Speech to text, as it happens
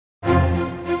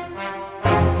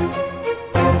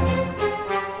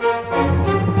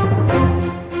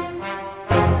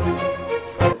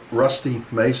Rusty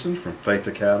Mason from Faith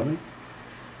Academy.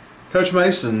 Coach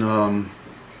Mason,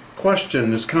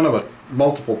 question is kind of a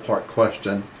multiple part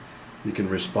question. You can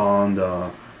respond.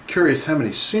 Curious how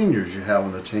many seniors you have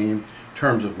on the team in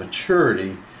terms of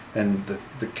maturity, and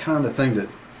the kind of thing that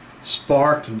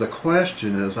sparked the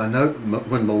question is, I know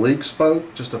when Malik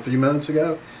spoke just a few minutes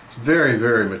ago, he's a very,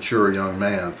 very mature young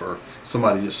man for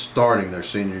somebody just starting their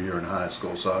senior year in high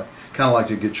school. So I'd kind of like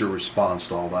to get your response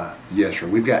to all that. Yes, sir.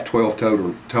 We've got 12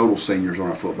 total seniors on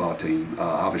our football team.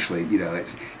 Obviously, you know,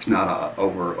 it's not a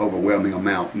overwhelming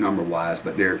amount number-wise,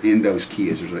 but they're in those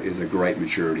kids is a great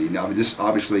maturity. Now, this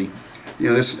obviously, you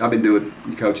know, this I've been doing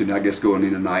coaching, I guess, going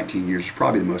into 19 years. It's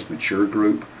probably the most mature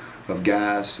group of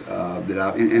guys that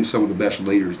I've, and some of the best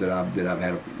leaders that I've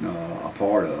had a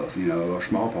part of, you know, a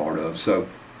small part of. So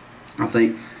I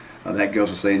think that goes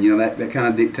with saying, you know, that kind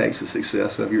of dictates the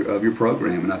success of your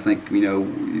program. And I think, you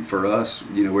know, for us,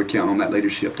 you know, we're counting on that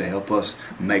leadership to help us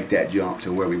make that jump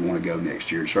to where we want to go next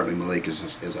year. Certainly Malik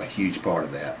is a huge part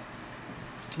of that.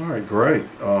 All right, great.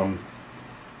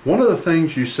 One of the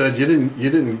things you said, you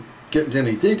didn't get into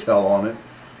any detail on it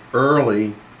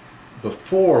early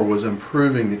before, was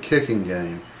improving the kicking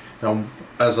game. Now,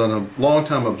 as a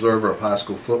longtime observer of high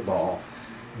school football,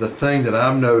 the thing that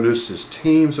I've noticed is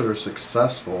teams that are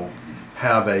successful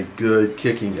have a good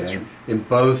kicking game in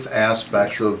both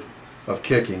aspects of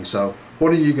kicking. So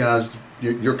what are you guys,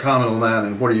 your comment on that,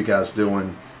 and what are you guys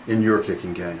doing in your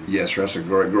kicking game? Yes, sir, that's a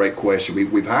great question.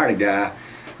 We've hired a guy.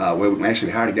 We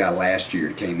actually hired a guy last year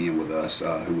that came in with us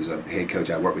who was a head coach.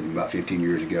 I worked with him about 15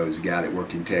 years ago. He's a guy that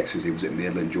worked in Texas. He was at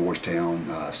Midland, Georgetown,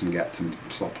 some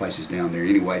places down there.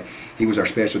 Anyway, he was our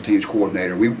special teams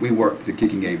coordinator. We worked the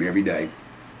kicking game every day,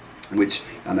 which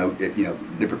I know, you know,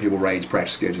 different people range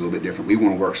practice schedule a little bit different. We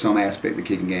want to work some aspect of the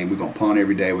kicking game. We're going to punt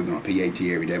every day. We're going to PAT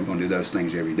every day. We're going to do those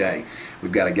things every day.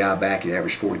 We've got a guy back that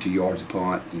averaged 42 yards a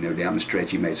punt. You know, down the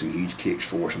stretch, he made some huge kicks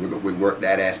for us. We work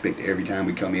that aspect every time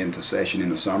we come into session in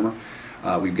the summer.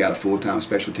 We've got a full-time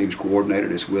special teams coordinator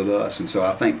that's with us, and so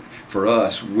I think for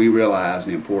us, we realize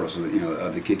the importance of, you know,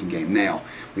 of the kicking game. Now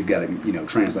we've got to, you know,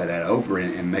 translate that over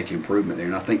and make improvement there.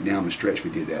 And I think down the stretch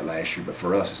we did that last year. But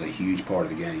for us, it's a huge part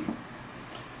of the game.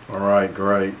 All right,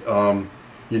 great.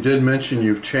 You did mention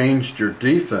you've changed your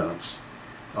defense.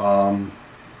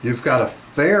 You've got a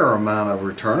fair amount of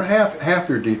return. Half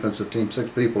your defensive team, 6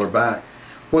 people, are back.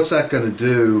 What's that going to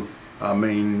do? I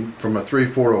mean, from a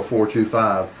 3-4 to a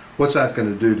 4-2-5, what's that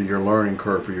going to do to your learning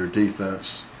curve for your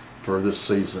defense for this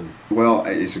season? Well,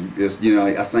 it's you know,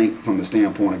 I think from the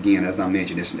standpoint, again, as I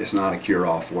mentioned, it's not a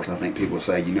cure-all for us. I think people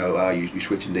say, you know, you're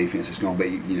switching defense, it's going to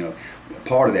be, you know,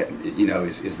 part of that, you know,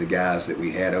 is the guys that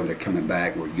we had over there coming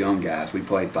back were young guys. We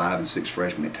played 5 and 6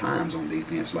 freshmen at times on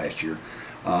defense last year.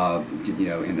 You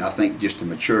know, and I think just the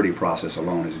maturity process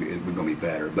alone is going to be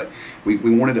better. But we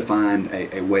wanted to find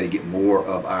a way to get more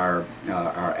of our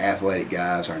athletic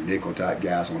guys, our nickel type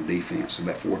guys on defense. So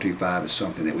that 4-2-5 is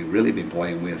something that we've really been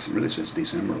playing with really since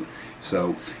December.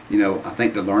 So, you know, I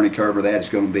think the learning curve of that is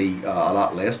going to be a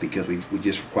lot less because we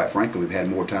just, quite frankly, we've had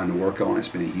more time to work on it. It's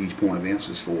been a huge point of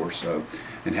emphasis for us. So,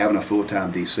 and having a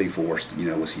full-time DC for us, you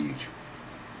know, was huge.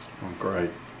 Oh, great.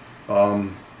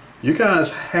 You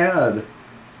guys had.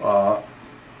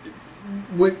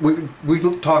 We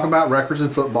talk about records in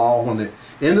football when the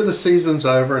end of the season's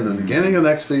over and the beginning of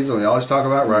next season. We always talk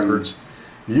about records.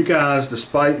 You guys,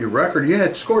 despite your record, you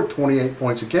had scored 28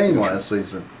 points a game last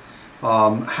season.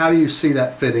 How do you see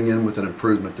that fitting in with an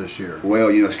improvement this year?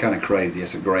 Well, you know, it's kind of crazy.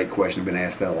 It's a great question. I've been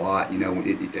asked that a lot. You know,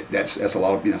 that's a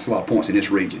lot of, you know, it's a lot of points in this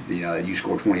region. You know, you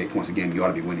score 28 points a game, you ought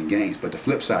to be winning games. But the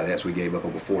flip side of that is we gave up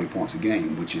over 40 points a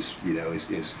game, which is, you know,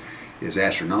 is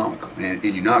astronomical, and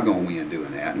you're not going to win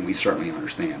doing that, and we certainly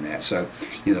understand that. So,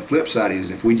 you know, the flip side is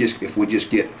if we just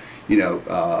get, you know,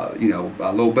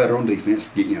 a little better on defense,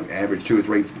 get, you know, average 2 or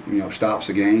 3, you know, stops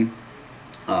a game.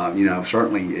 You know,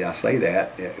 certainly I say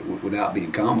that without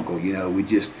being comical. You know,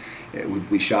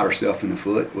 we shot ourselves in the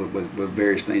foot with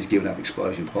various things, giving up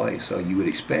explosion plays. So you would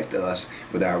expect us,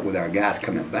 with our guys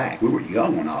coming back, we were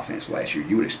young on offense last year.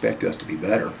 You would expect us to be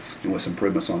better, and with some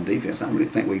improvements on defense, I really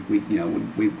think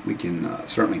we can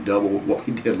certainly double what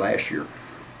we did last year.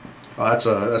 Well,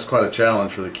 that's quite a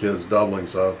challenge for the kids, doubling.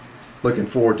 So looking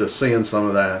forward to seeing some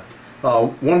of that.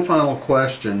 One final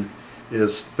question.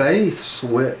 Is Faith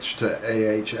switched to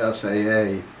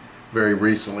AHSAA very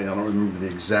recently? I don't remember the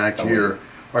exact year.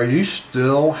 Are you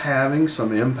still having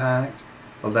some impact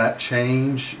of that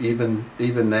change even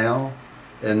now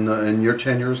in your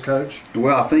tenure as coach?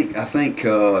 Well, I think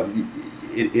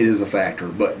it is a factor,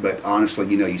 but honestly,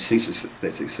 you know, you see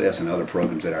the success in other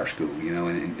programs at our school, you know,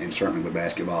 and certainly with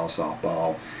basketball,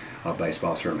 softball,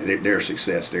 baseball. Certainly, their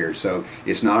success there. So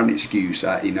it's not an excuse.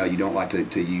 You don't like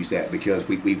to use that, because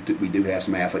we do have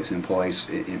some athletes in place,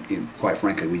 and quite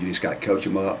frankly, we just got to coach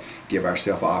them up, give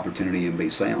ourselves an opportunity, and be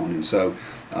sound. And so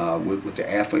with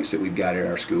the athletes that we've got at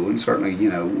our school, and certainly,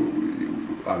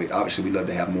 I mean, obviously we'd love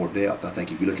to have more depth. I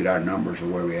think if you look at our numbers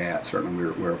of where we're at,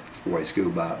 certainly we're a 4A school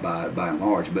by and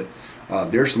large. But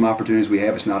there's some opportunities we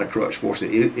have. It's not a crutch for us.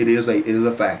 It is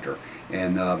a factor,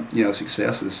 and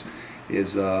success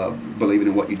is believing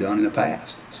in what you've done in the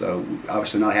past. So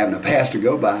obviously not having a past to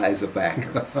go by is a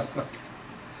factor.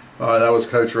 All right, that was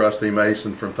Coach Rusty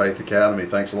Mason from Faith Academy.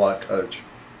 Thanks a lot, Coach.